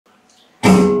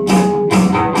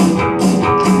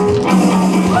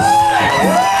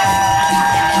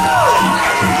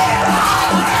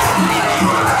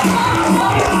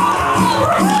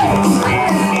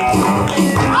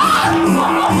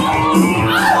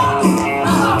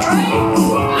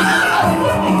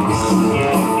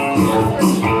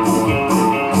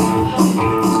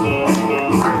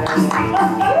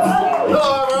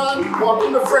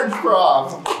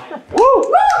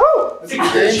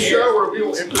game show where we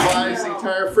will improvise the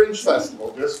entire Fringe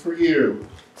Festival just for you.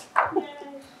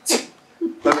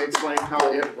 Let me explain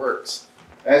how it works.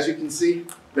 As you can see,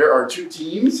 there are two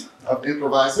teams of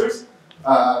improvisers.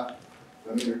 Let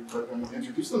them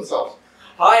introduce themselves.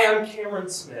 Hi, I'm Cameron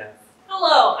Smith.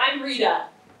 Hello, I'm Rita.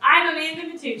 I'm Amanda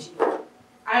Matucci.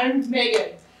 I'm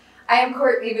Megan. I am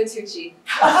Courtney Matucci.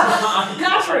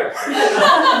 Not true.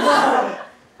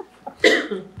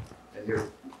 And you're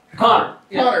Connor.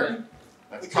 Connor.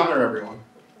 That's Connor, everyone.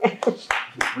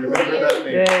 Remember that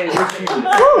name.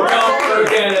 Don't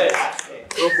forget it.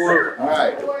 All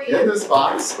right. In this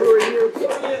box. Who are you?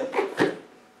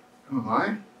 Who am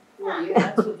I? Who are you?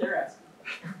 That's what they're asking.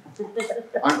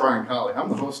 I'm Brian Colley. I'm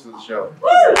the host of the show.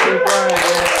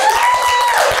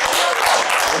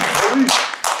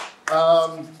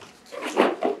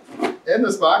 In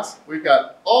this box, we've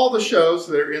got all the shows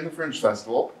that are in the Fringe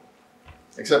Festival,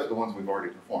 except for the ones we've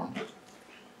already performed.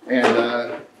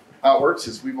 And how it works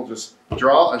is we will just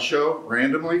draw a show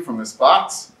randomly from this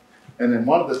box, and then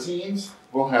one of the teams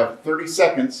will have 30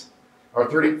 seconds, or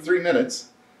 33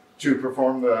 minutes, to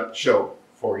perform the show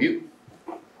for you.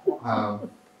 And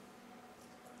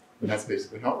that's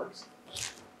basically how it works.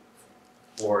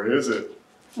 Or is it?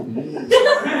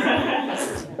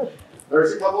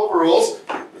 There's a couple of rules.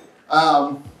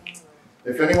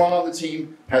 If anyone on the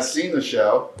team has seen the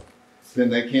show, then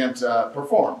they can't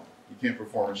perform. You can't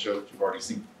perform a show that you've already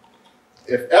seen.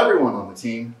 If everyone on the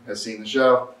team has seen the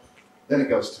show, then it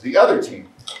goes to the other team,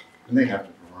 and they have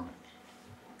to perform it.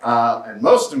 And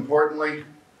most importantly,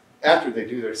 after they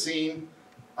do their scene,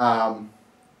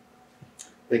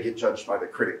 they get judged by the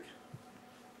critic,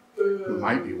 who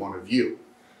might be one of you.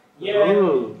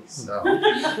 Yeah. So, I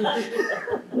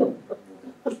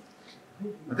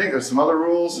think there's some other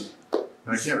rules that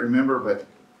I can't remember, but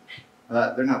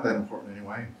they're not that important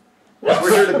anyway.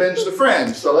 We're here to binge the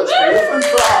Fringe, so let's do the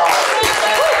Fringeprov.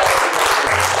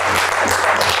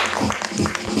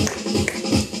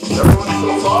 Everyone's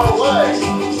so far away.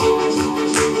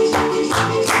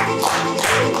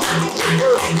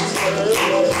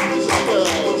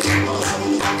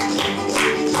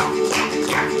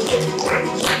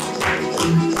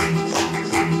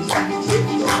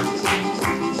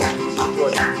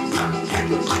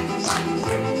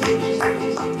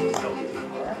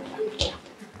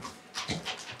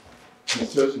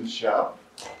 The show,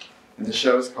 and the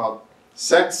show is called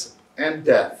Sex and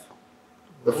Death,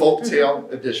 the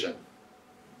Folktale edition.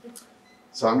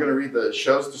 So I'm going to read the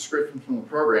show's description from the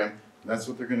program, and that's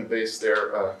what they're going to base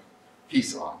their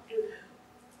piece on.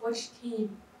 Which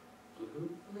team? Blue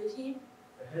team?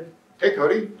 Hey,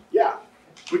 Cody. Yeah.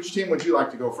 Which team would you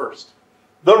like to go first?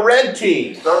 The red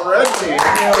team. The red team.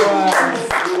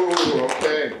 Ooh,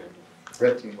 okay.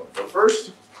 Red team will go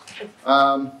first.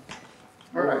 All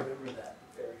right.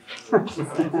 Sex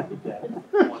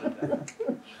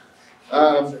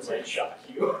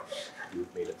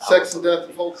and Death,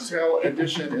 the Folktale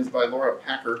edition is by Laura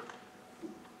Packer,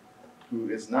 who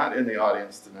is not in the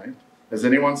audience tonight. Has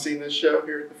anyone seen this show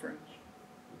here at the Fringe?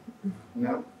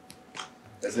 No?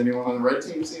 Has anyone on the red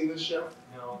team seen this show?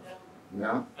 No.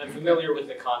 No? I'm familiar with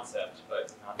the concept,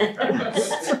 but not the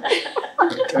practice.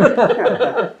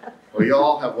 Okay. Well, you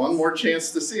all have one more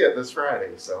chance to see it this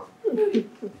Friday, so you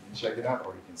can check it out,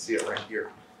 or you can see it right here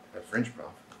at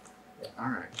Fringeprov. All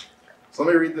right. So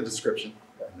let me read the description,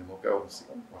 and then we'll go and see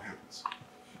what happens.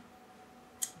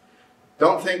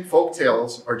 Don't think folk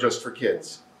tales are just for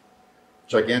kids.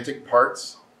 Gigantic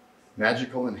parts,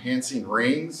 magical enhancing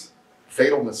rings,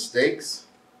 fatal mistakes.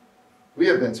 We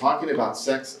have been talking about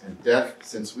sex and death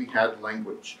since we had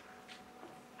language.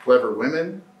 Clever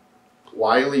women,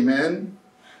 wily men,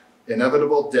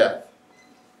 inevitable death.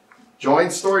 Join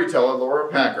storyteller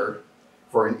Laura Packer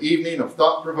for an evening of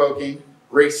thought-provoking,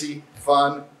 racy,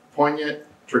 fun, poignant,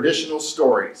 traditional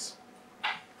stories.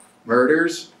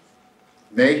 Murders,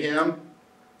 mayhem,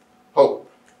 hope.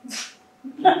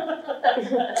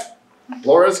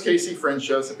 Laura's Casey Fringe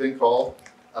shows have been called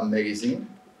amazing,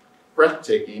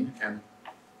 breathtaking, and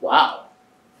wow.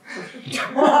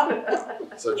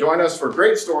 So join us for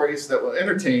great stories that will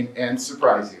entertain and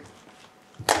surprise you.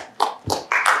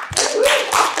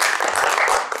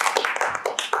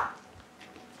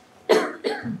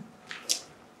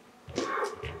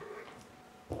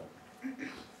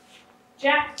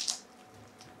 Jack,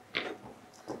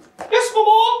 Yes,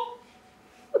 Mama.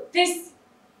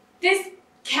 this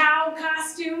cow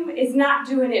costume is not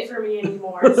doing it for me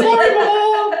anymore. Sorry,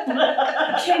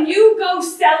 Mama. Can you go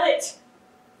sell it?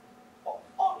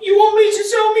 You want me to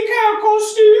sell me cow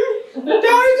costume down at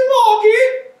the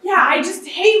market? Yeah, I just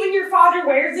hate when your father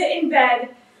wears it in bed.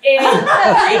 It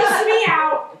freaks me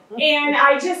out, and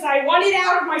I want it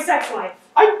out of my sex life.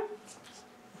 I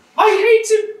hate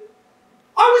to.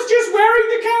 I was just wearing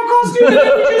the cow costume and then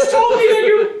you just told me that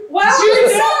you. Well, I'm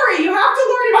sorry. You have to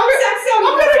learn about sex I'm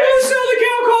gonna go sell the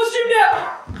cow costume now.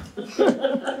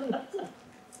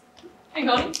 Hey,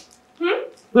 honey.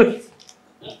 I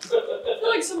feel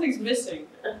like something's missing.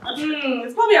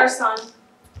 It's probably our son.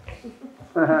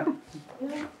 Yeah,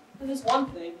 that is one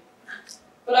thing.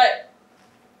 But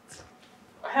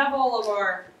I have all of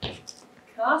our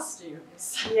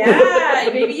costumes. Yeah,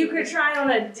 maybe you could try on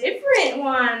a different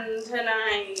one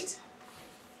tonight.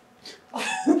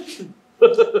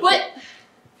 But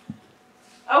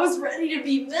I was ready to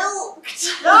be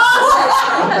milked.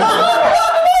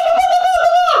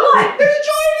 What? There's a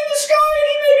giant in the sky and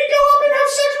he made me go up and have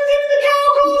sex with him in the cow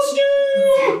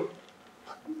costume!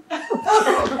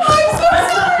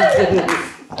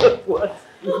 What?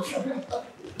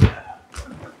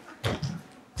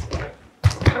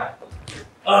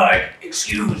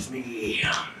 Excuse me.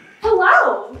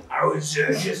 Hello. I was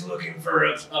just looking for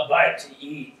a bite to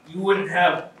eat. You wouldn't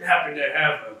happen to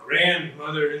have a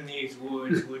grandmother in these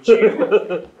woods, would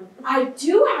you? I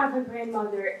do have a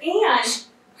grandmother, and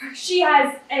she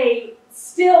has a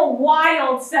still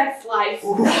wild sex life.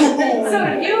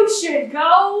 So you should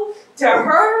go to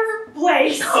her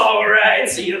place. All right,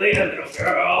 see you later, little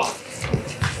girl.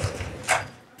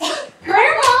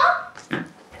 Grandma!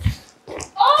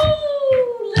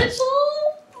 Oh,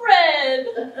 little Fred.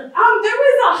 There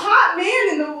was a hot man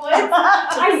in the woods.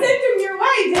 I sent him your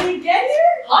way. Did he get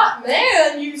here? Hot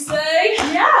man, you say?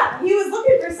 Yeah, he was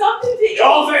looking for something to eat.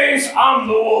 Dollface, I'm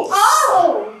the wolf.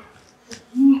 Oh!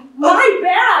 My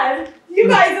bad. You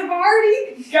guys have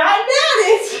already gotten at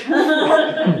it.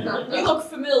 You look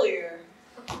familiar.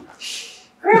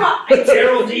 Grandma,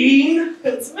 Geraldine?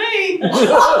 It's me.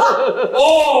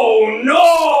 Oh,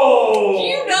 no! Do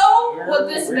you know what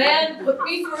this man put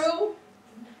me through?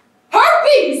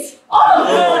 Herpes!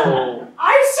 Oh!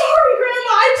 I'm sorry,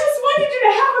 Grandma. I just wanted you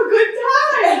to have a good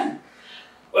time.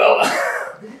 Well,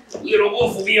 little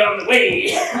wolf will be on the way.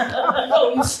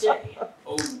 Oh, you stay.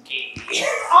 Okay.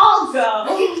 I'll go.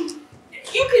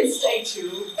 You can stay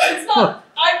too. It's not.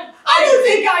 I don't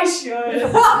think I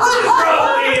should.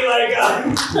 Probably like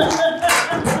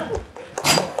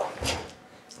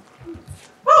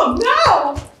Oh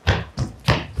no!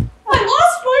 I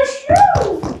lost my shoe.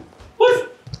 But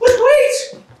wait!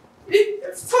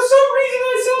 For some reason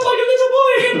I sound like a little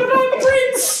boy again, but I'm a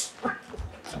prince!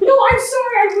 No, I'm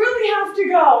sorry. I really have to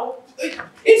go.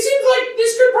 It seems like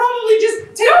this could probably just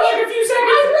take like a few I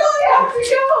seconds. really have to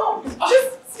go. Just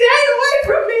stay away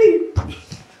from me.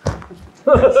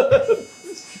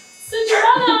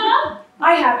 Cinderella!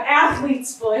 I have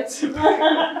athlete's foot.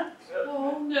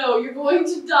 Oh no, you're going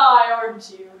to die,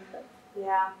 aren't you?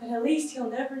 Yeah, but at least he'll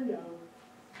never know.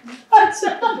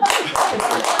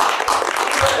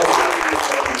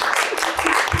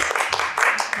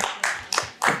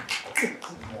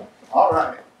 All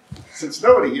right. Since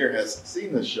nobody here has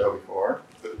seen this show before,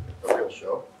 the real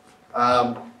show,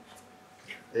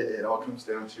 it all comes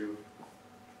down to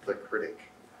the critic.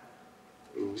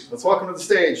 Let's welcome to the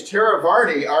stage Tara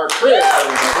Varney, our critic,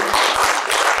 everybody.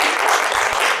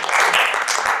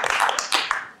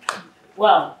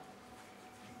 Well,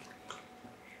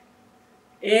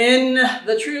 in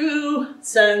the true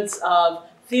sense of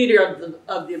theater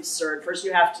of the absurd, first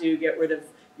you have to get rid of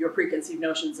your preconceived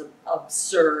notions of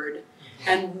absurd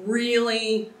and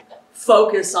really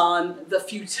focus on the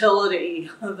futility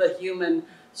of the human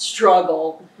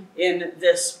struggle in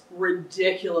this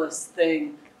ridiculous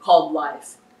thing called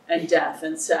life and death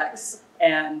and sex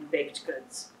and baked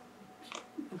goods.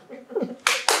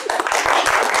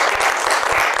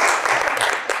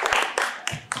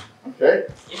 Okay.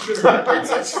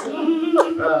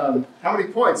 How many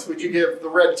points would you give the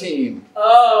red team?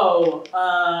 Oh,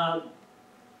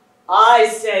 I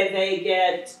say they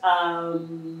get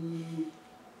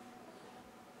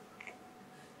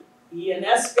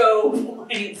UNESCO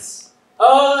points.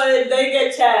 Oh, they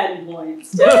get 10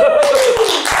 points. The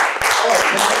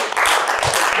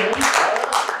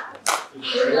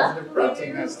red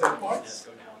team has 10 points.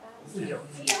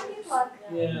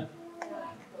 Yeah.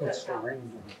 It's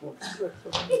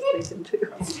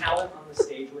talent on the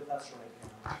stage with us right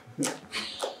now.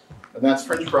 And that's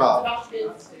Fringeprov.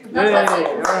 Adopted. Hey,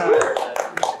 all right.